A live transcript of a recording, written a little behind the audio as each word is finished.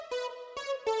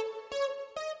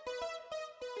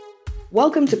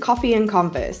Welcome to Coffee and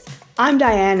Converse. I'm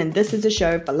Diane, and this is a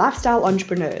show for lifestyle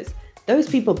entrepreneurs, those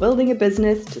people building a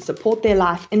business to support their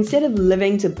life instead of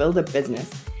living to build a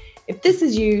business. If this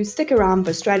is you, stick around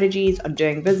for strategies on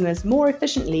doing business more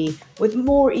efficiently, with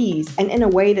more ease, and in a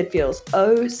way that feels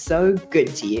oh so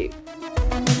good to you.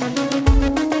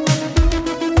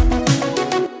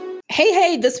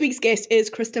 Hey, this week's guest is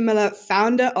Krista Miller,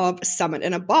 founder of Summit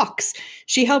in a Box.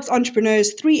 She helps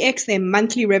entrepreneurs 3x their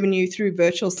monthly revenue through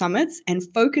virtual summits and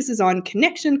focuses on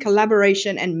connection,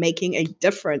 collaboration, and making a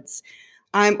difference.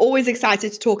 I'm always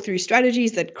excited to talk through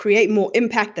strategies that create more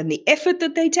impact than the effort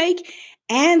that they take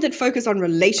and that focus on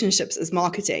relationships as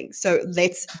marketing. So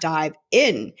let's dive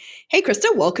in. Hey,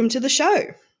 Krista, welcome to the show.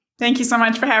 Thank you so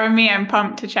much for having me. I'm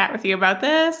pumped to chat with you about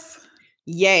this.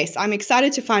 Yes, I'm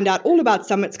excited to find out all about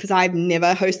summits because I've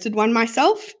never hosted one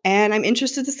myself, and I'm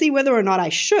interested to see whether or not I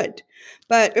should.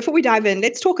 But before we dive in,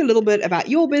 let's talk a little bit about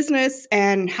your business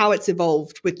and how it's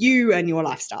evolved with you and your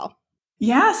lifestyle.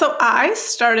 Yeah, so I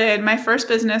started my first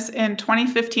business in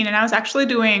 2015, and I was actually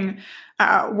doing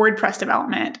WordPress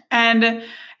development. And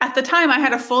at the time, I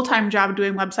had a full-time job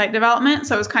doing website development.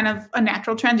 So it was kind of a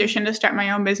natural transition to start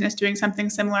my own business doing something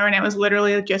similar. And it was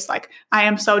literally just like, I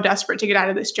am so desperate to get out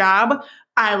of this job.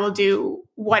 I will do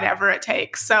whatever it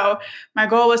takes. So my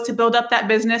goal was to build up that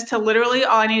business to literally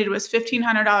all I needed was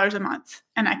 $1,500 a month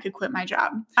and I could quit my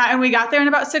job. And we got there in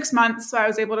about 6 months. So I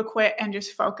was able to quit and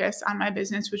just focus on my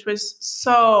business, which was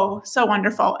so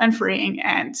wonderful and freeing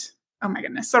and oh my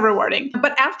goodness, so rewarding.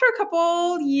 But after a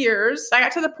couple years, I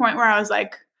got to the point where I was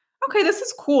like, okay, this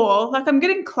is cool. Like I'm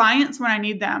getting clients when I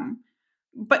need them.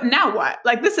 But now what?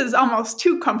 Like this is almost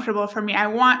too comfortable for me. I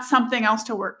want something else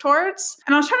to work towards.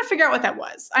 And I was trying to figure out what that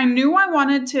was. I knew I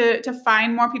wanted to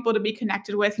find more people to be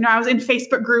connected with. You know, I was in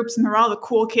Facebook groups and there were all the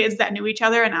cool kids that knew each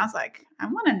other. And I was like, I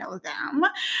want to know them.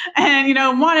 And, you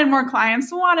know, wanted more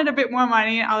clients, wanted a bit more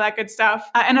money, all that good stuff.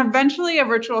 And eventually a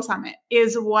virtual summit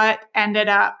is what ended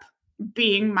up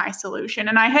being my solution.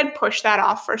 And I had pushed that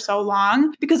off for so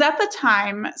long because at the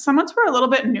time, summits were a little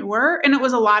bit newer and it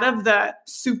was a lot of the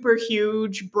super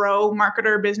huge bro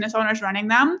marketer business owners running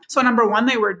them. So number one,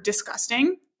 they were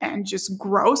disgusting and just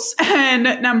gross.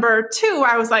 And number two,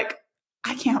 I was like,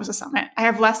 I can't host a summit. I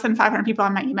have less than 500 people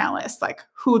on my email list. Like,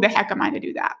 who the heck am I to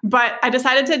do that? But I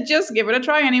decided to just give it a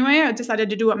try anyway. I decided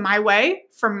to do it my way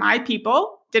for my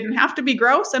people. Didn't have to be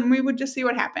gross, and we would just see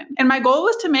what happened. And my goal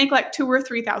was to make like $2,000 or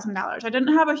 $3,000. I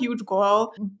didn't have a huge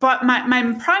goal, but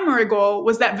my primary goal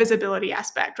was that visibility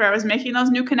aspect where I was making those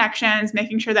new connections,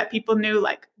 making sure that people knew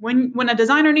like when a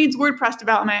designer needs WordPress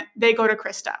development, they go to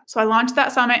Krista. So I launched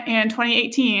that summit in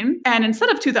 2018, and instead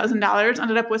of $2,000,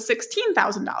 ended up with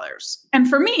 $16,000. And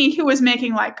for me, who was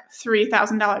making like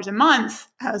 $3,000 a month,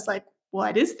 I was like,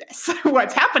 what is this?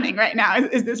 What's happening right now?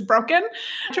 Is this broken?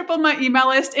 I tripled my email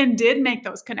list and did make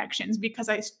those connections because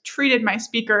I treated my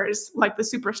speakers like the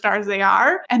superstars they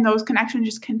are. And those connections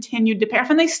just continued to pay off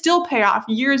and they still pay off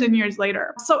years and years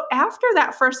later. So after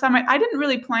that first summit, I didn't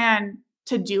really plan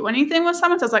to do anything with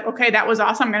summits. I was like, okay, that was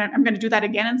awesome. I'm going to do that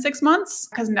again in 6 months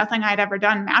because nothing I'd ever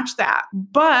done matched that.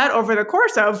 But over the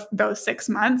course of those 6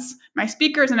 months, my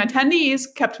speakers and attendees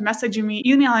kept messaging me,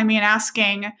 emailing me and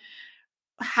asking,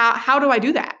 how do I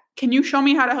do that? Can you show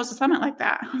me how to host a summit like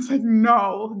that? I was like,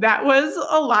 no, that was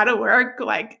a lot of work.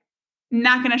 Like,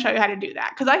 not going to show you how to do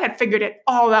that because I had figured it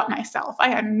all out myself. I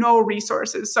had no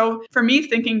resources. So for me,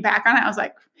 thinking back on it, I was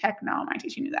like, heck no, my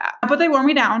teaching you that. But they wore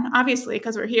me down, obviously,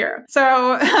 because we're here.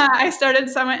 So I started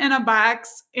Summit in a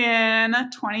Box in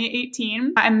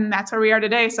 2018, and that's where we are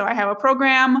today. So I have a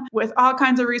program with all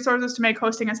kinds of resources to make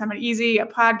hosting a summit easy, a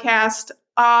podcast,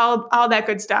 all that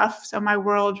good stuff. So my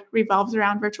world revolves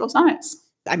around virtual summits.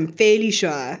 I'm fairly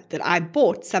sure that I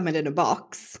bought Summit in a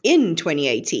Box in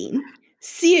 2018,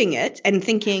 seeing it and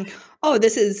thinking, oh,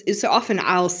 this is so often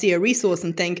I'll see a resource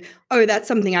and think, oh, that's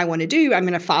something I want to do. I'm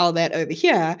going to file that over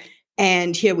here.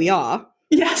 And here we are.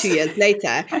 Yes. 2 years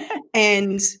later.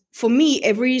 And for me,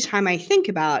 every time I think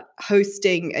about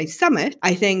hosting a summit,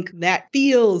 I think that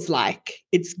feels like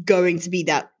it's going to be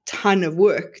that ton of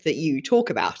work that you talk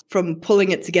about, from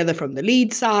pulling it together from the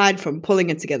lead side, from pulling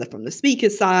it together from the speaker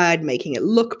side, making it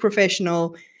look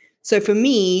professional. So for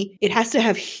me, it has to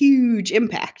have huge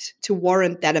impact to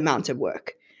warrant that amount of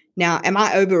work. Now, am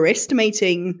I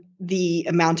overestimating the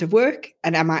amount of work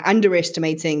and am I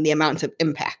underestimating the amount of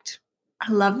impact?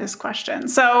 I love this question.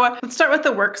 So let's start with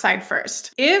the work side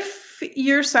first. If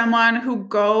you're someone who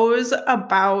goes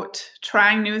about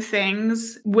trying new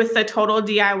things with the total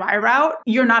DIY route,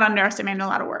 you're not underestimating a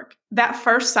lot of work. That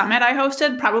first summit I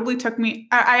hosted probably took me,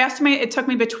 I estimate it took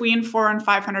me between 400 and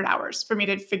 500 hours for me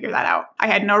to figure that out. I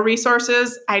had no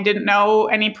resources. I didn't know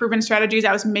any proven strategies.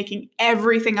 I was making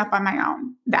everything up on my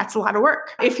own. That's a lot of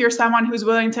work. If you're someone who's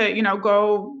willing to,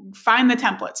 go find the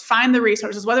templates, find the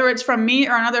resources, whether it's from me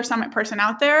or another summit person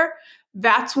out there,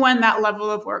 that's when that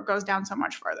level of work goes down so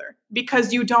much further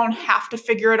because you don't have to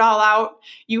figure it all out.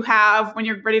 You have, when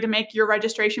you're ready to make your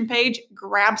registration page,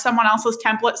 grab someone else's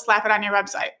template, slap it on your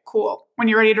website. Cool. When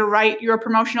you're ready to write your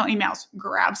promotional emails,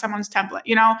 grab someone's template.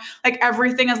 Like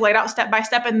everything is laid out step by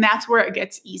step, and that's where it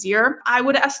gets easier. I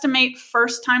would estimate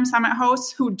first-time summit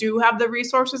hosts who do have the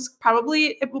resources,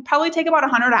 it will probably take about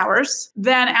 100 hours.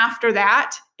 Then after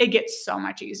that, it gets so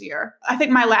much easier. I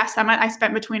think my last summit, I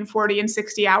spent between 40 and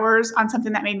 60 hours on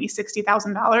something that made me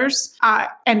 $60,000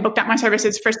 and booked out my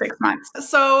services for 6 months.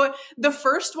 So the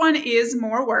first one is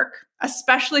more work,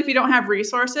 especially if you don't have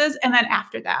resources. And then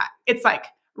after that, it's like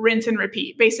rinse and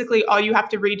repeat. Basically, all you have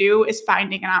to redo is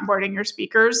finding and onboarding your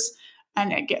speakers,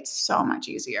 and it gets so much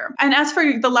easier. And as for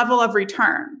the level of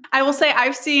return, I will say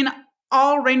I've seen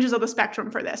all ranges of the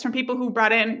spectrum for this, from people who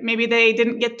brought in, maybe they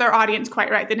didn't get their audience quite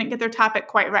right. They didn't get their topic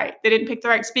quite right. They didn't pick the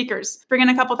right speakers, bring in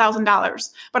a couple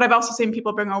 $1,000s. But I've also seen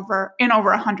people bring over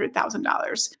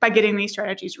 $100,000 by getting these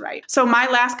strategies right. So my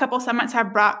last couple summits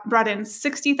have brought in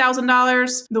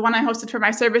 $60,000. The one I hosted for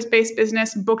my service-based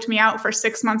business booked me out for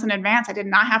 6 months in advance. I did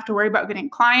not have to worry about getting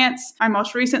clients. My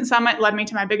most recent summit led me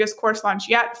to my biggest course launch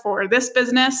yet for this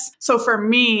business. So for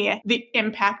me, the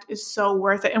impact is so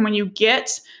worth it. And when you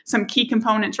get some key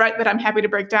components, right, that I'm happy to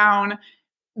break down,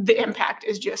 the impact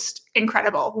is just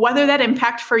incredible. Whether that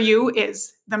impact for you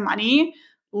is the money,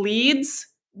 leads,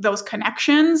 those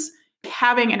connections,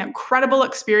 having an incredible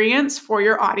experience for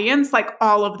your audience, like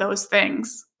all of those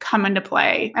things come into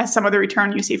play as some of the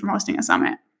return you see from hosting a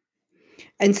summit.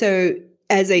 And so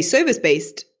as a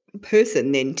service-based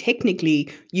person, then technically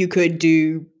you could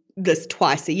do this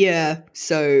twice a year.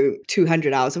 So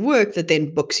 200 hours of work that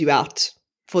then books you out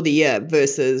for the year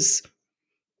versus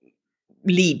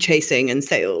lead chasing and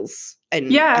sales. And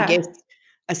I guess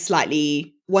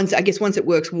once it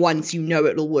works once,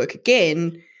 it'll work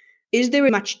again. Is there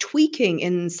much tweaking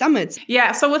in summits?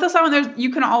 Yeah. So with a summit, you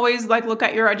can always look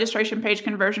at your registration page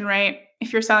conversion rate.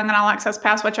 If you're selling an all access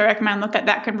pass, which I recommend, look at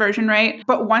that conversion rate.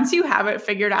 But once you have it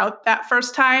figured out that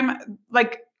first time,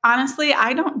 honestly,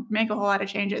 I don't make a whole lot of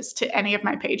changes to any of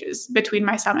my pages between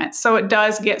my summits. So it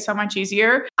does get so much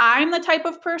easier. I'm the type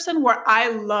of person where I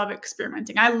love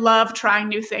experimenting. I love trying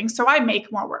new things. So I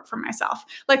make more work for myself.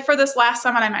 Like for this last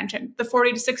summit I mentioned, the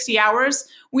 40 to 60 hours,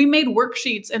 we made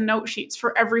worksheets and note sheets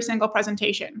for every single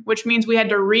presentation, which means we had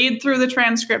to read through the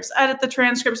transcripts, edit the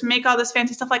transcripts, make all this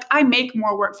fancy stuff. I make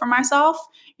more work for myself.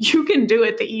 You can do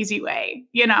it the easy way,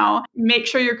 make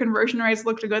sure your conversion rates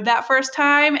looked good that first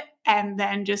time, and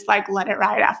then just let it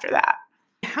ride after that.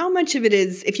 How much of it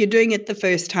is, if you're doing it the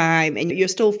first time and you're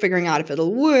still figuring out if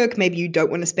it'll work, maybe you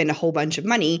don't want to spend a whole bunch of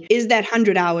money, is that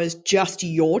 100 hours just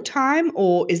your time,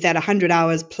 or is that 100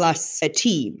 hours plus a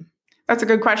team? That's a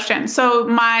good question. So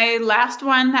my last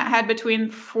one that had between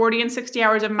 40 and 60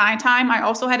 hours of my time, I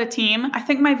also had a team. I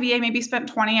think my VA maybe spent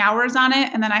 20 hours on it.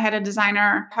 And then I had a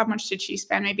designer. How much did she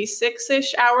spend? Maybe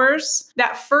 6-ish hours.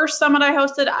 That first summit I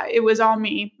hosted, it was all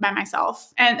me by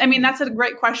myself. And I mean, that's a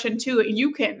great question too.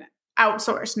 You can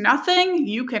outsource nothing.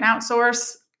 You can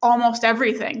outsource almost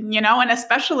everything, and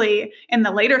especially in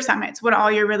the later summits when all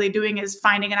you're really doing is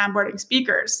finding and onboarding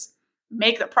speakers.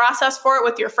 Make the process for it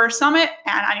with your first summit,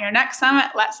 and on your next summit,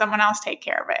 let someone else take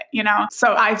care of it,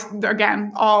 So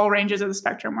again, all ranges of the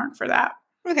spectrum work for that.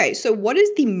 Okay, so what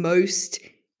is the most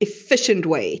efficient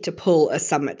way to pull a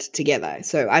summit together?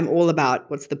 So I'm all about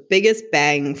what's the biggest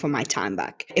bang for my time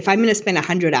back. If I'm going to spend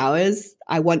 100 hours,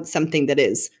 I want something that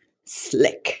is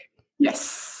slick.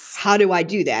 Yes. How do I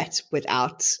do that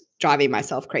without driving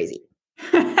myself crazy?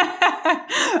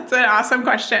 That's an awesome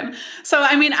question. So,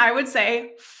 I would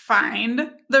say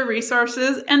find the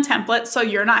resources and templates so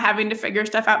you're not having to figure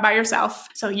stuff out by yourself.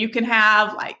 So you can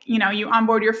have you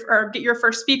onboard or get your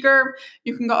first speaker.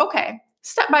 You can go, okay,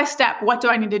 step by step, what do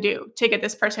I need to do to get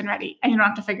this person ready? And you don't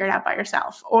have to figure it out by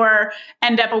yourself, or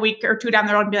end up a week or two down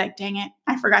the road and be like, dang it,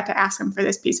 I forgot to ask them for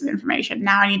this piece of information.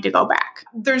 Now I need to go back.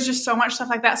 There's just so much stuff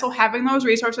like that. So having those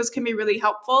resources can be really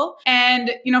helpful.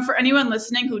 And, for anyone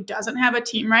listening who doesn't have a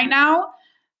team right now,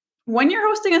 when you're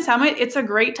hosting a summit, it's a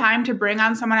great time to bring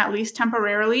on someone at least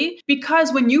temporarily,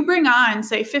 because when you bring on,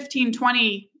 say, 15,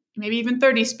 20, maybe even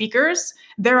 30 speakers,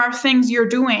 there are things you're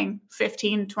doing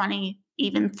 15, 20,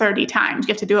 even 30 times.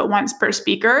 You have to do it once per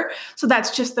speaker. So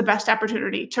that's just the best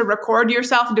opportunity to record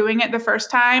yourself doing it the first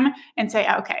time and say,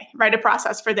 okay, write a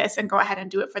process for this and go ahead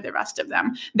and do it for the rest of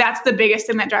them. That's the biggest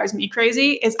thing that drives me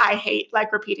crazy is I hate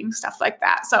like repeating stuff like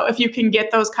that. So if you can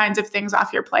get those kinds of things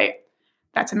off your plate,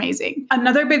 that's amazing.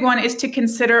 Another big one is to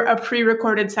consider a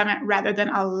pre-recorded summit rather than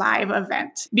a live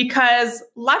event, because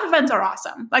live events are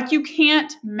awesome. Like you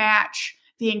can't match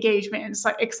the engagement and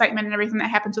excitement and everything that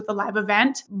happens with a live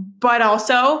event. But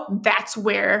also that's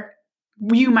where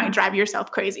you might drive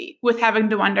yourself crazy with having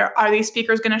to wonder, are these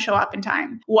speakers going to show up in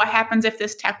time? What happens if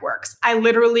this tech works? I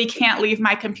literally can't leave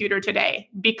my computer today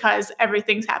because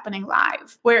everything's happening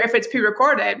live. Where if it's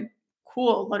pre-recorded,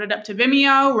 cool, load it up to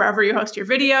Vimeo, wherever you host your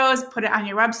videos, put it on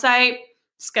your website,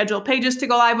 schedule pages to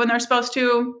go live when they're supposed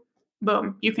to.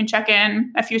 Boom, you can check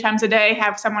in a few times a day,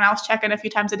 have someone else check in a few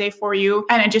times a day for you.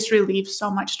 And it just relieves so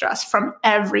much stress from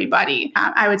everybody.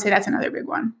 I would say that's another big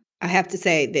one. I have to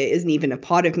say, there isn't even a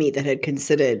part of me that had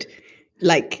considered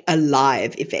like a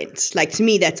live event. Like to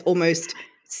me, that's almost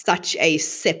such a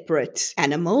separate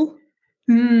animal.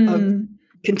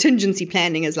 Contingency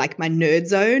planning is like my nerd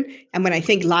zone. And when I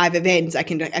think live events,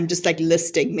 I'm just like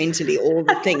listing mentally all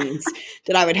the things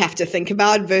that I would have to think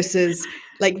about versus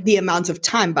like the amount of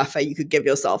time buffer you could give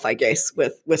yourself, I guess,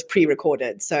 with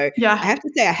pre-recorded. So yeah. I have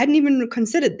to say I hadn't even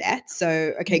considered that.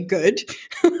 So, okay, good.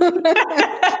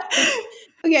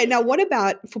 Okay, now what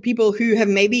about for people who have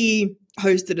maybe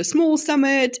hosted a small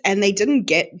summit and they didn't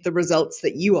get the results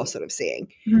that you are sort of seeing?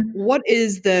 Mm-hmm. What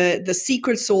is the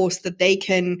secret sauce that they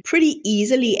can pretty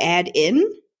easily add in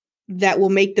that will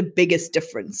make the biggest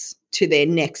difference to their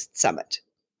next summit?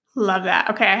 Love that.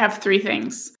 Okay, I have 3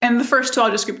 things. And the first 2 I'll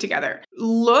just group together.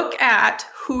 Look at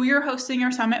who you're hosting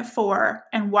your summit for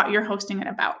and what you're hosting it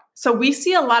about. So we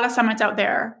see a lot of summits out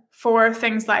there for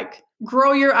things like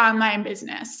grow your online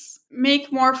business,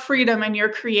 make more freedom in your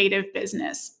creative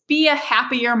business, be a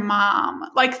happier mom,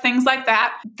 like things like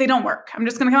that. They don't work. I'm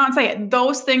just going to come out and say it.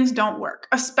 Those things don't work,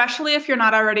 especially if you're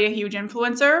not already a huge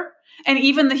influencer. And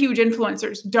even the huge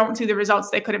influencers don't see the results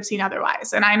they could have seen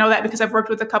otherwise. And I know that because I've worked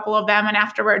with a couple of them, and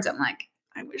afterwards I'm like,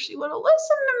 I wish you would have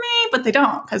listened to me, but they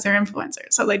don't because they're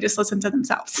influencers. So they just listen to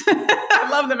themselves. I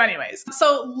love them anyways.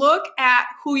 So look at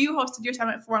who you hosted your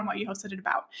summit for and what you hosted it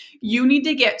about. You need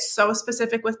to get so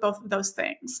specific with both of those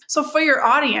things. So for your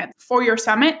audience, for your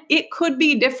summit, it could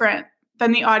be different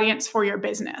than the audience for your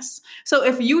business. So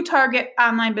if you target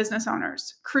online business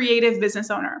owners, creative business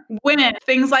owner, women,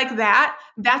 things like that,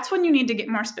 that's when you need to get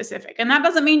more specific. And that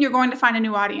doesn't mean you're going to find a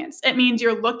new audience. It means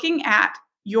you're looking at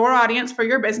your audience for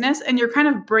your business and you're kind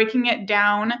of breaking it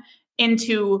down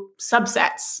into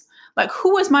subsets. Like,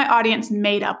 who is my audience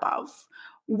made up of?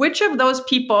 Which of those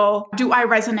people do I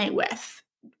resonate with?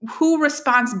 Who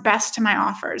responds best to my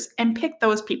offers? And pick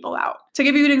those people out. To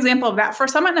give you an example of that, for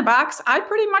Summit in a Box, I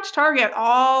pretty much target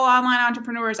all online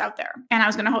entrepreneurs out there. And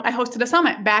I hosted a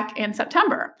summit back in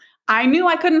September. I knew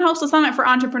I couldn't host a summit for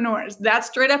entrepreneurs. That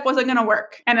straight up wasn't going to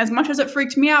work. And as much as it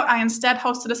freaked me out, I instead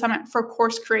hosted a summit for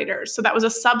course creators. So that was a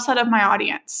subset of my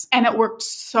audience. And it worked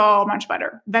so much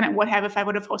better than it would have if I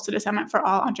would have hosted a summit for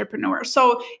all entrepreneurs.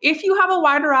 So if you have a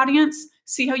wider audience,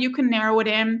 see how you can narrow it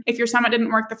in. If your summit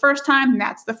didn't work the first time,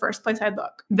 that's the first place I'd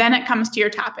look. Then it comes to your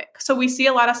topic. So we see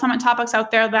a lot of summit topics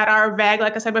out there that are vague.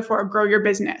 Like I said before, grow your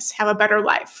business, have a better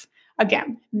life.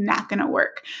 Again, not going to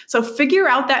work. So figure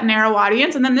out that narrow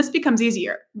audience, and then this becomes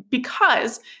easier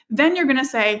because then you're going to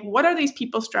say, what are these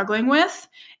people struggling with?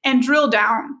 And drill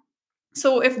down.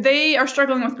 So if they are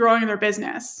struggling with growing their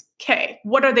business, okay,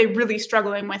 what are they really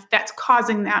struggling with that's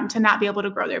causing them to not be able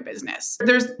to grow their business?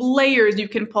 There's layers you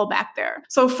can pull back there.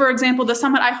 So for example, the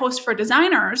summit I host for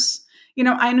designers,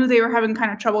 I knew they were having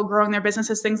kind of trouble growing their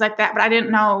businesses, things like that, but I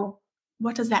didn't know,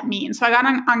 what does that mean? So I got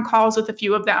on calls with a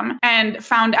few of them and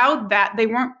found out that they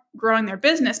weren't growing their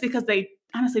business because they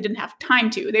honestly didn't have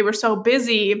time to. They were so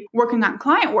busy working on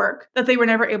client work that they were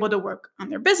never able to work on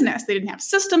their business. They didn't have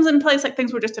systems in place, like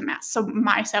things were just a mess. So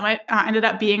my summit ended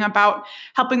up being about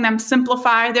helping them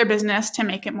simplify their business to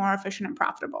make it more efficient and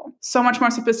profitable. So much more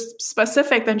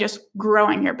specific than just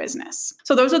growing your business.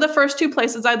 So those are the first 2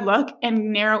 places I'd look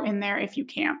and narrow in there if you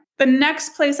can. The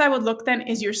next place I would look then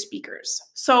is your speakers.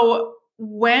 So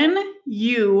when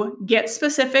you get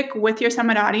specific with your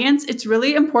summit audience, it's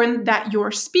really important that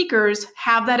your speakers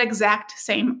have that exact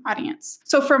same audience.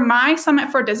 So for my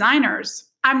summit for designers,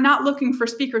 I'm not looking for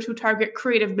speakers who target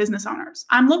creative business owners.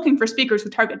 I'm looking for speakers who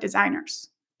target designers.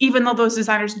 even though those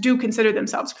designers do consider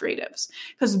themselves creatives,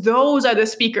 because those are the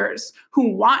speakers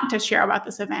who want to share about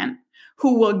this event,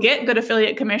 who will get good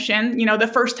affiliate commission, the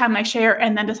first time they share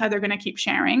and then decide they're going to keep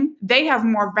sharing. They have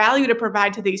more value to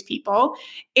provide to these people.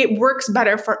 It works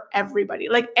better for everybody.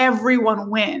 Like everyone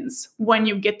wins when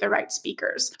you get the right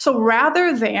speakers. So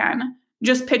rather than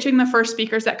just pitching the first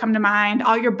speakers that come to mind,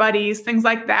 all your buddies, things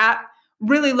like that,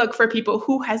 really look for people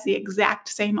who has the exact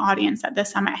same audience that the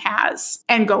summit has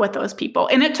and go with those people.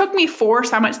 And it took me 4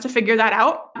 summits to figure that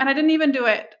out. And I didn't even do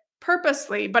it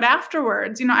purposely, but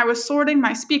afterwards, I was sorting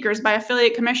my speakers by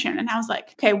affiliate commission, and I was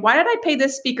like, okay, why did I pay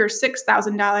this speaker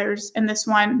 $6,000 and this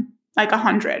one like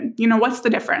 $100? What's the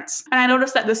difference? And I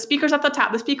noticed that the speakers at the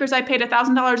top, the speakers I paid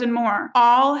 $1,000 and more,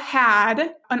 all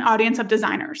had an audience of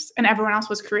designers, and everyone else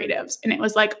was creatives, and it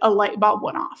was like a light bulb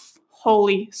went off.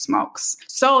 Holy smokes!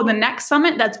 So the next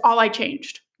summit, that's all I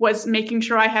changed, was making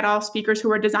sure I had all speakers who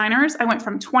were designers. I went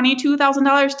from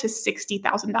 $22,000 to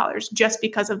 $60,000 just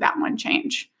because of that one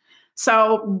change.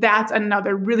 So that's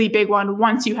another really big one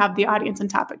once you have the audience and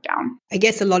topic down. I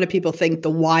guess a lot of people think the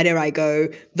wider I go,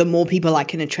 the more people I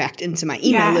can attract into my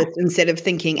email list, instead of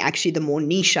thinking actually the more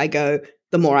niche I go,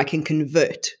 the more I can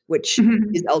convert, which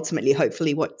is ultimately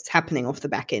hopefully what's happening off the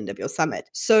back end of your summit.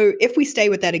 So if we stay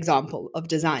with that example of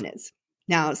designers,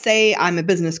 now say I'm a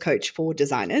business coach for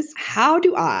designers, how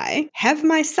do I have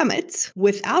my summit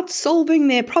without solving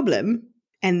their problem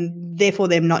and therefore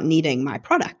them not needing my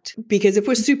product? Because if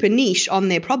we're super niche on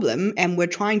their problem and we're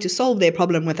trying to solve their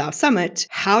problem with our summit,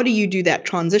 how do you do that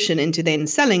transition into then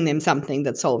selling them something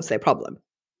that solves their problem?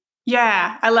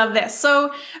 Yeah, I love this.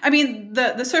 So,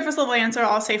 the surface level answer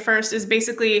I'll say first is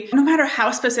basically, no matter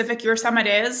how specific your summit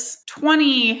is,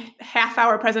 20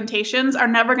 half-hour presentations are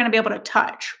never going to be able to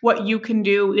touch what you can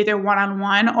do either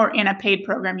one-on-one or in a paid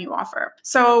program you offer.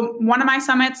 So one of my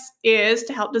summits is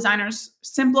to help designers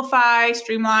simplify,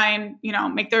 streamline,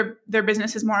 make their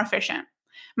businesses more efficient.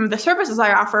 The services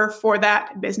I offer for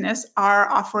that business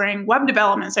are offering web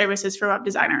development services for web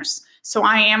designers. So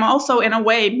I am also, in a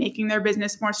way, making their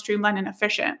business more streamlined and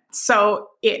efficient. So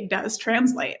it does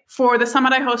translate. For the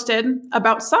summit I hosted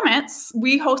about summits,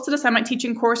 we hosted a summit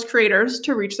teaching course creators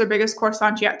to reach their biggest course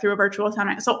launch yet through a virtual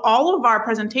summit. So all of our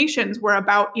presentations were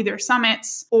about either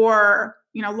summits or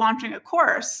launching a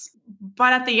course.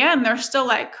 But at the end, they're still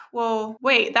like, well,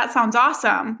 wait, that sounds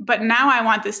awesome. But now I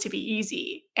want this to be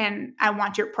easy and I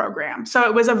want your program. So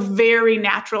it was a very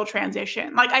natural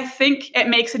transition. Like, I think it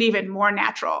makes it even more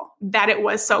natural that it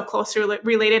was so closely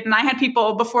related. And I had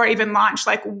people before I even launched,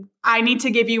 like, I need to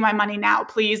give you my money now.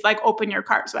 Please, open your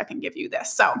cart so I can give you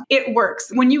this. So it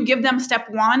works. When you give them step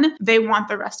 1, they want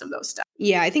the rest of those steps.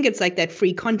 Yeah, I think it's like that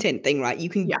free content thing, right? You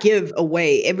can give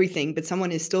away everything, but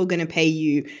someone is still going to pay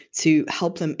you to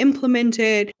help them implement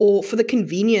it or for the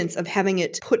convenience of having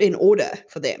it put in order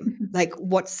for them. Like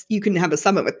you can have a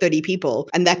summit with 30 people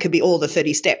and that could be all the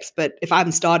 30 steps. But if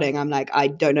I'm starting, I'm like, I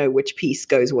don't know which piece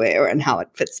goes where and how it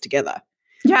fits together.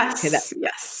 Yes. Okay,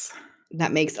 yes.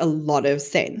 That makes a lot of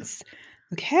sense.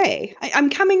 Okay. I'm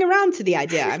coming around to the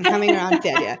idea.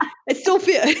 I still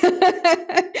feel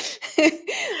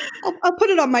I'll put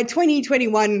it on my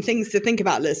 2021 things to think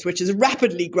about list, which is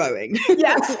rapidly growing at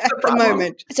the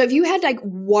moment. So if you had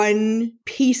one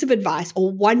piece of advice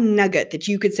or one nugget that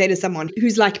you could say to someone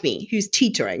who's like me, who's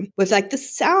teetering with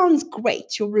this sounds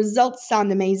great, your results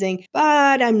sound amazing,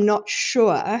 but I'm not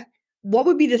sure, what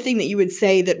would be the thing that you would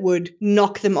say that would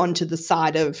knock them onto the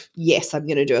side of, yes, I'm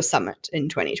going to do a summit in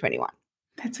 2021?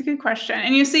 That's a good question.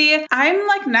 And you see, I'm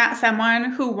not someone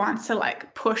who wants to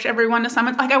push everyone to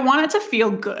summits. I want it to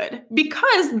feel good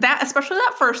because that, especially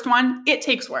that first one, it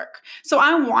takes work. So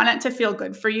I want it to feel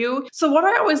good for you. So what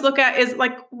I always look at is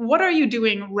what are you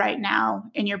doing right now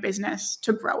in your business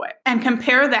to grow it? And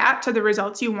compare that to the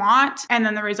results you want and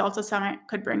then the results a summit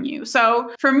could bring you.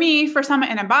 So for me, for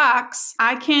Summit in a Box,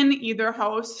 I can either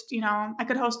host, I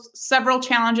could host several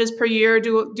challenges per year,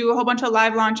 do a whole bunch of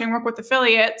live launching, work with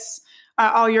affiliates,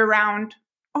 all year round,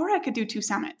 or I could do 2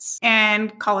 summits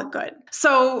and call it good.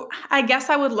 So I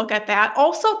guess I would look at that.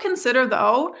 Also consider,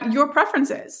 though, your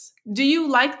preferences. Do you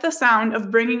like the sound of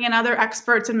bringing in other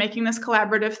experts and making this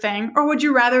collaborative thing, or would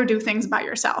you rather do things by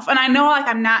yourself? And I know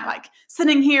I'm not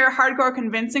sitting here hardcore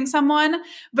convincing someone,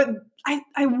 but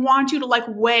I want you to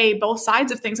weigh both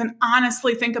sides of things and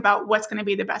honestly think about what's going to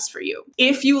be the best for you.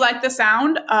 If you like the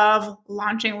sound of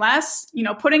launching less,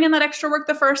 putting in that extra work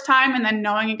the first time and then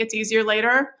knowing it gets easier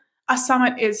later, a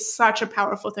summit is such a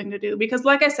powerful thing to do because,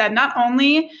 like I said, not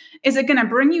only is it going to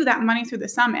bring you that money through the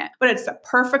summit, but it's the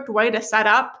perfect way to set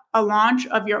up a launch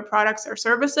of your products or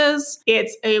services.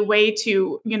 It's a way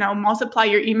to, multiply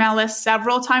your email list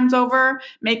several times over,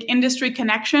 make industry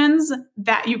connections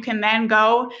that you can then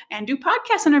go and do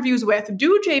podcast interviews with,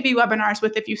 do JV webinars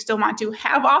with if you still want to,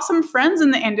 have awesome friends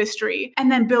in the industry,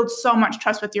 and then build so much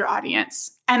trust with your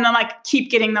audience. And then keep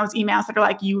getting those emails that are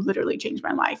like, you literally changed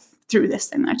my life through this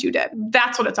thing that you did.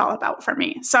 That's what it's all about for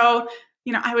me. So,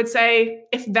 I would say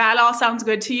if that all sounds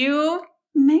good to you,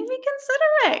 maybe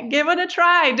consider it. Give it a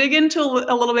try. Dig into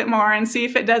a little bit more and see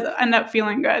if it does end up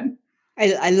feeling good.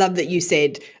 I love that you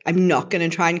said, I'm not going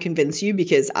to try and convince you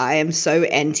because I am so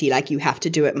anti, you have to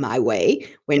do it my way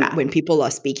when people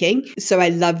are speaking. So I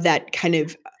love that kind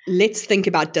of, let's think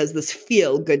about, does this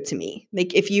feel good to me?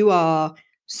 If you are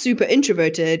super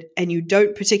introverted and you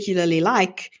don't particularly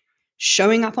like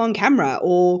showing up on camera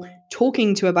or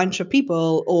talking to a bunch of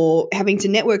people or having to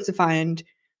network to find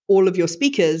all of your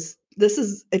speakers,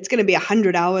 it's going to be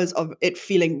 100 hours of it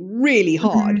feeling really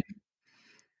hard. Mm-hmm.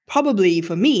 Probably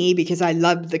for me, because I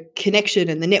love the connection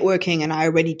and the networking and I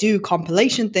already do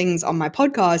compilation things on my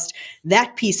podcast,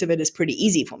 that piece of it is pretty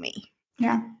easy for me.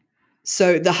 Yeah.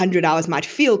 So the 100 hours might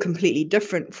feel completely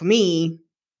different for me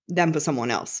than for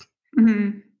someone else.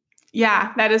 Mm-hmm.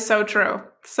 Yeah, that is so true.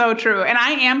 So true. And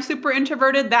I am super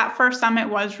introverted. That first summit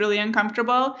was really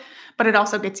uncomfortable, but it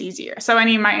also gets easier. So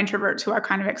any of my introverts who are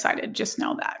kind of excited, just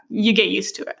know that you get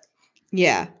used to it.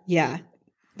 Yeah. Yeah.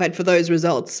 But for those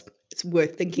results, it's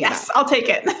worth thinking about. Yes, I'll take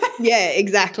it. Yeah,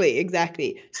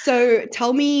 exactly. So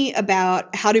tell me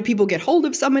about, how do people get hold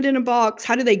of Summit in a Box?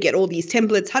 How do they get all these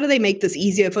templates? How do they make this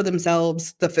easier for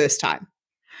themselves the first time?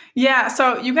 Yeah,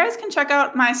 so you guys can check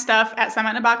out my stuff at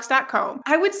summitinabox.co.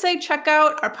 I would say check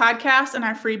out our podcast and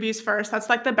our freebies first. That's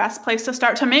the best place to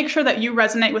start to make sure that you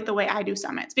resonate with the way I do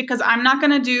summits, because I'm not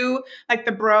going to do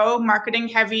the bro marketing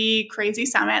heavy crazy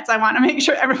summits. I want to make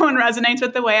sure everyone resonates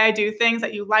with the way I do things,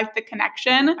 that you like the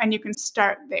connection, and you can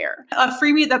start there. A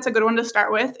freebie that's a good one to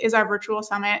start with is our virtual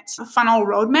summit funnel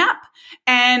roadmap.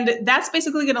 And that's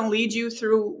basically going to lead you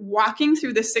through walking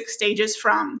through the 6 stages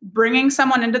from bringing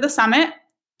someone into the summit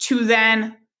to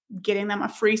then getting them a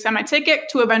free summit ticket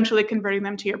to eventually converting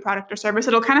them to your product or service.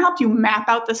 It'll kind of help you map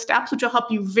out the steps, which will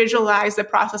help you visualize the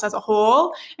process as a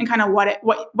whole and kind of what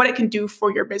it can do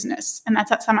for your business. And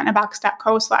that's at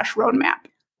summitinabox.co/roadmap.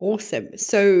 Awesome.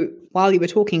 So while you were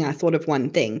talking, I thought of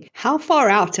one thing. How far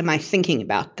out am I thinking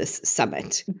about this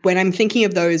summit? When I'm thinking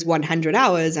of those 100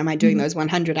 hours, am I doing those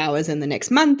 100 hours in the next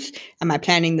month? Am I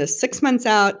planning this 6 months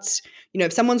out?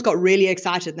 If someone's got really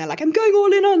excited and they're like, I'm going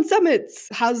all in on summits,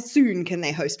 how soon can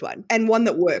they host one? And one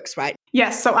that works, right?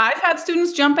 Yes. So I've had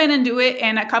students jump in and do it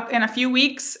in a few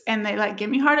weeks and they give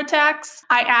me heart attacks.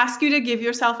 I ask you to give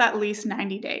yourself at least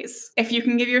 90 days. If you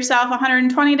can give yourself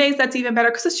 120 days, that's even better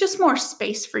because it's just more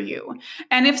space for you.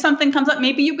 And if something comes up,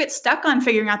 maybe you get stuck on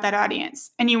figuring out that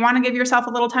audience and you want to give yourself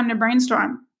a little time to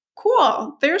brainstorm.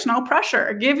 Cool. There's no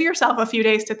pressure. Give yourself a few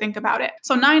days to think about it.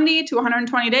 So 90 to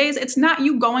 120 days, it's not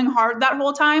you going hard that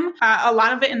whole time. A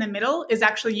lot of it in the middle is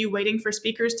actually you waiting for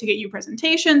speakers to get you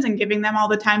presentations and giving them all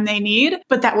the time they need.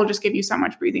 But that will just give you so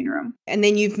much breathing room. And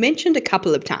then you've mentioned a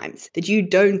couple of times that you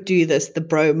don't do this the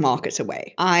bro marketer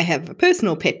way. I have a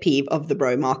personal pet peeve of the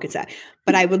bro marketer,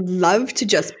 but I would love to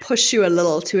just push you a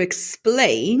little to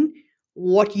explain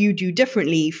what you do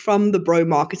differently from the bro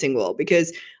marketing world,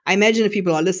 because I imagine if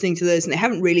people are listening to this and they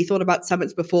haven't really thought about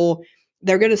summits before,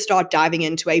 they're going to start diving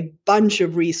into a bunch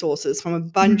of resources from a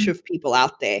bunch of people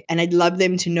out there. And I'd love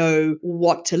them to know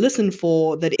what to listen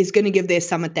for that is going to give their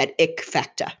summit that ick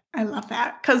factor. I love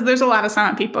that because there's a lot of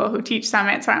summit people who teach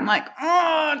summits where I'm like,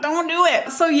 oh, don't do it.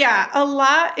 So yeah, a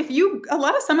lot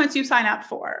of summits you sign up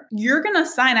for, you're going to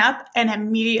sign up and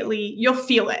immediately you'll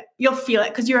feel it. You'll feel it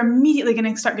because you're immediately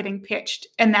going to start getting pitched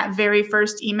in that very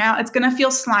first email. It's going to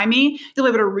feel slimy. You'll be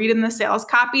able to read in the sales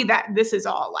copy that this is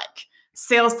all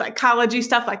sales psychology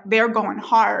stuff. They're going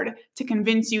hard to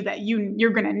convince you that you're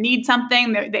going to need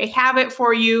something. They have it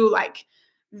for you.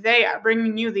 They are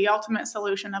bringing you the ultimate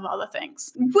solution of all the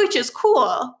things, which is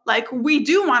cool. We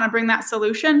do want to bring that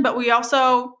solution, but we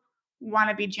also want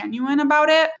to be genuine about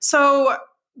it. So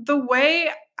the way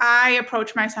I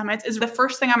approach my summits is the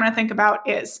first thing I'm going to think about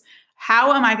is,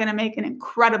 how am I going to make an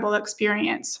incredible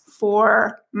experience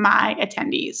for my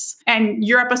attendees? And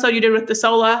your episode you did with the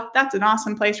SOLA, that's an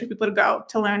awesome place for people to go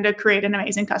to learn to create an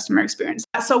amazing customer experience.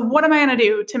 So what am I going to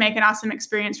do to make an awesome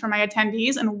experience for my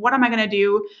attendees? And what am I going to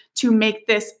do to make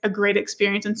this a great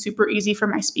experience and super easy for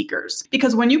my speakers?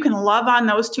 Because when you can love on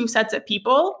those two sets of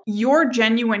people, your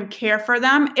genuine care for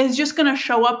them is just going to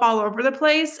show up all over the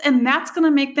place. And that's going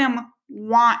to make them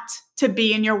want to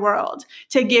be in your world,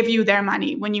 to give you their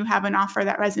money when you have an offer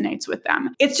that resonates with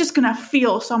them. It's just going to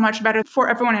feel so much better for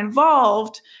everyone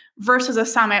involved versus a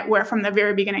summit where from the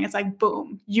very beginning, it's like,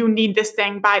 boom, you need this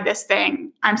thing, buy this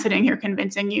thing. I'm sitting here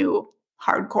convincing you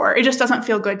hardcore. It just doesn't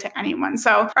feel good to anyone.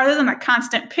 So rather than the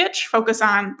constant pitch, focus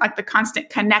on like the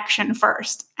constant connection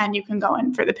first, and you can go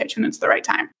in for the pitch when it's the right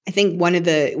time. I think one of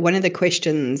the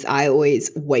questions I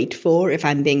always wait for if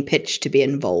I'm being pitched to be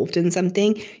involved in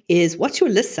something is, what's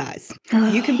your list size?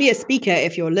 You can be a speaker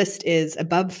if your list is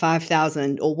above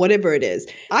 5,000 or whatever it is.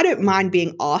 I don't mind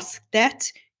being asked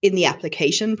that in the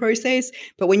application process.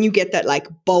 But when you get that like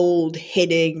bold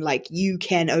heading, like you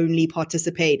can only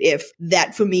participate if,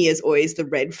 that for me is always the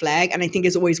red flag. And I think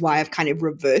is always why I've kind of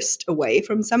reversed away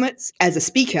from summits as a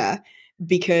speaker,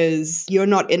 because you're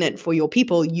not in it for your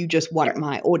people. You just want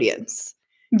my audience.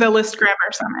 The list grabber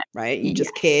summit. Right? You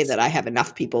just care that I have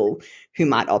enough people who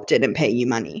might opt in and pay you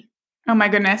money. Oh my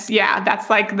goodness. Yeah. That's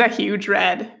like the huge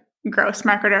red gross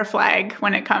marketer flag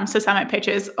when it comes to summit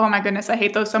pitches. Oh my goodness, I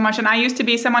hate those so much. And I used to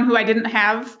be someone who I didn't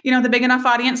have, the big enough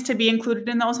audience to be included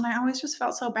in those. And I always just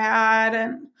felt so bad.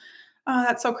 And oh,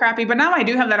 that's so crappy. But now I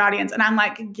do have that audience and I'm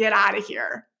like, get out of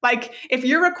here. Like, if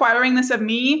you're requiring this of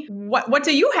me, what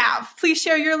do you have? Please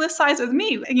share your list size with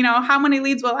me. How many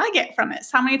leads will I get from this?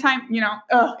 How many times,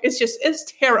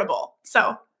 it's terrible.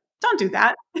 So don't do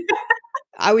that.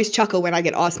 I always chuckle when I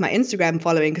get asked my Instagram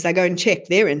following because I go and check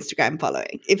their Instagram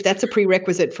following. If that's a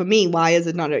prerequisite for me, why is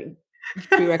it not a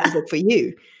prerequisite for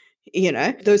you?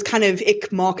 Those kind of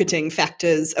ick marketing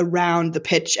factors around the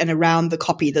pitch and around the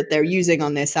copy that they're using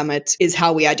on their summit is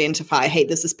how we identify, hey,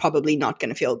 this is probably not going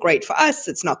to feel great for us.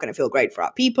 It's not going to feel great for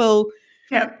our people.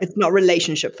 Yep. It's not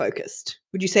relationship focused.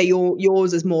 Would you say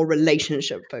yours is more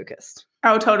relationship focused?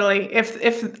 Oh, totally.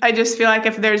 If I just feel like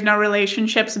if there's no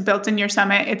relationships built in your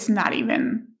summit, it's not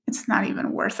even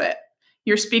worth it.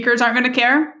 Your speakers aren't going to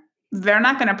care. They're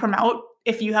not going to promote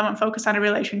if you haven't focused on a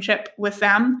relationship with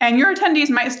them. And your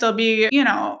attendees might still be,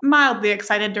 mildly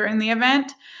excited during the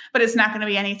event, but it's not going to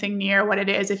be anything near what it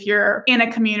is if you're in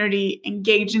a community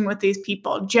engaging with these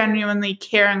people, genuinely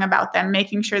caring about them,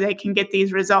 making sure they can get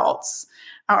these results,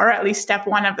 or at least step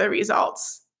one of the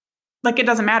results. Like, it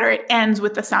doesn't matter. It ends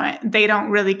with the summit. They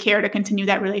don't really care to continue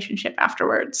that relationship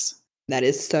afterwards. That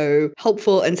is so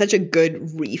helpful and such a good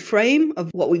reframe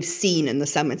of what we've seen in the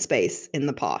summit space in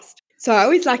the past. So I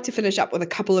always like to finish up with a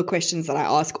couple of questions that I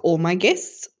ask all my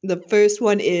guests. The first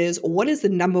one is, what is the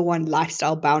number one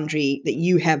lifestyle boundary that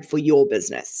you have for your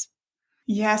business?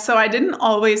 Yeah, so I didn't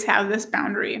always have this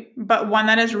boundary, but one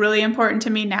that is really important to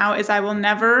me now is I will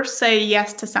never say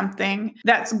yes to something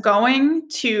that's going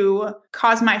to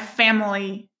cause my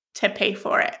family to pay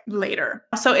for it later.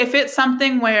 So if it's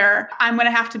something where I'm going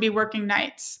to have to be working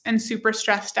nights and super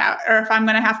stressed out, or if I'm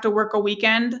going to have to work a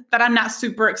weekend that I'm not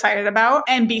super excited about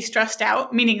and be stressed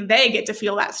out, meaning they get to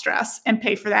feel that stress and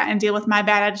pay for that and deal with my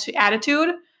bad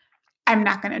attitude, I'm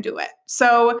not going to do it.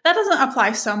 So that doesn't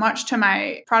apply so much to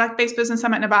my product-based business,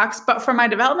 Summit in a Box, but for my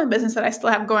development business that I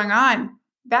still have going on,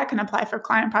 that can apply for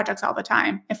client projects all the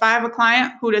time. If I have a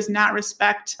client who does not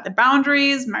respect the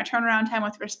boundaries, my turnaround time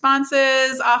with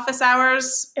responses, office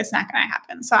hours, it's not going to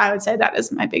happen. So I would say that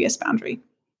is my biggest boundary.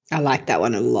 I like that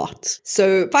one a lot.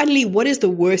 So finally, what is the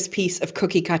worst piece of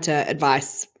cookie cutter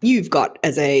advice you've got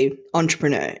as an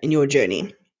entrepreneur in your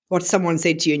journey? What someone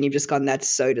said to you and you've just gone, that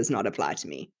so does not apply to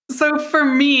me? So for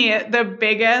me, the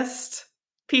biggest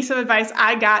piece of advice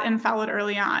I got and followed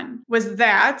early on was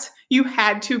that you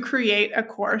had to create a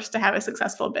course to have a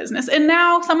successful business. And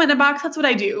now, Summit in a Box, that's what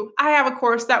I do. I have a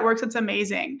course that works. It's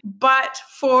amazing. But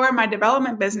for my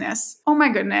development business, oh my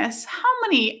goodness, how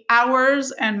many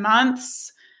hours and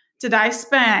months did I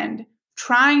spend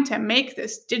trying to make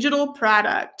this digital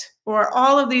product or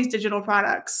all of these digital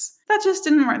products? That just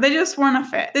didn't work. They just weren't a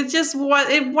fit.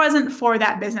 It wasn't for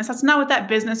that business. That's not what that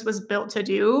business was built to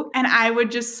do. And I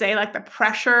would just say, like, the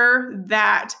pressure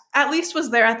that at least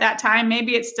was there at that time,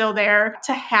 maybe it's still there,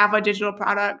 to have a digital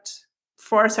product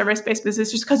for a service-based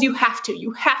business, just because you have to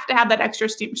have that extra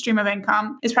stream of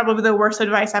income, is probably the worst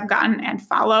advice I've gotten and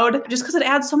followed, just because it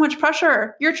adds so much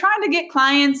pressure. You're trying to get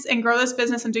clients and grow this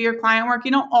business and do your client work.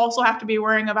 You don't also have to be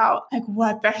worrying about, like,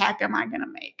 what the heck am I going to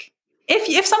make?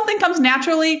 If something comes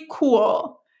naturally,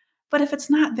 cool. But if it's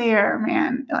not there,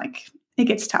 man, like it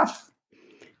gets tough.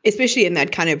 Especially in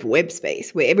that kind of web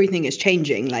space where everything is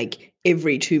changing like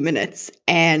every 2 minutes,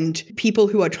 and people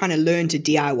who are trying to learn to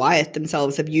DIY it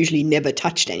themselves have usually never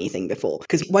touched anything before.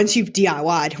 Because once you've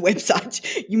DIY'd a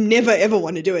website, you never ever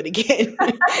want to do it again.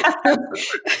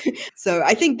 So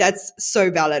I think that's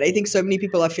so valid. I think so many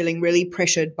people are feeling really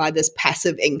pressured by this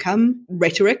passive income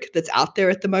rhetoric that's out there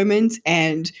at the moment.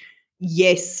 And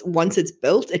yes, once it's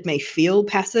built, it may feel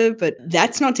passive, but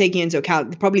that's not taking into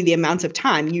account probably the amount of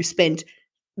time you spent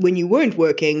when you weren't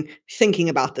working, thinking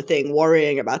about the thing,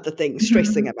 worrying about the thing,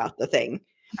 stressing about the thing.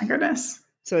 My goodness.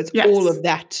 So it's all of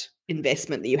that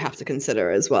investment that you have to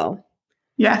consider as well.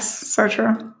 Yes, so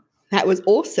true. That was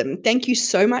awesome. Thank you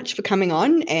so much for coming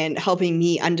on and helping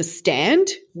me understand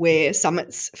where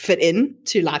summits fit in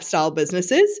to lifestyle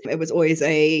businesses. It was always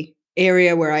an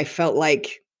area where I felt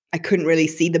like I couldn't really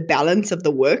see the balance of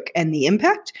the work and the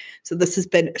impact. So this has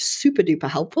been super duper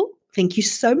helpful. Thank you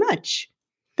so much.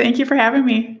 Thank you for having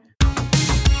me.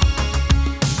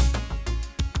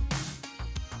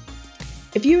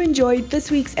 If you enjoyed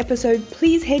this week's episode,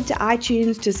 please head to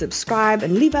iTunes to subscribe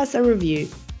and leave us a review.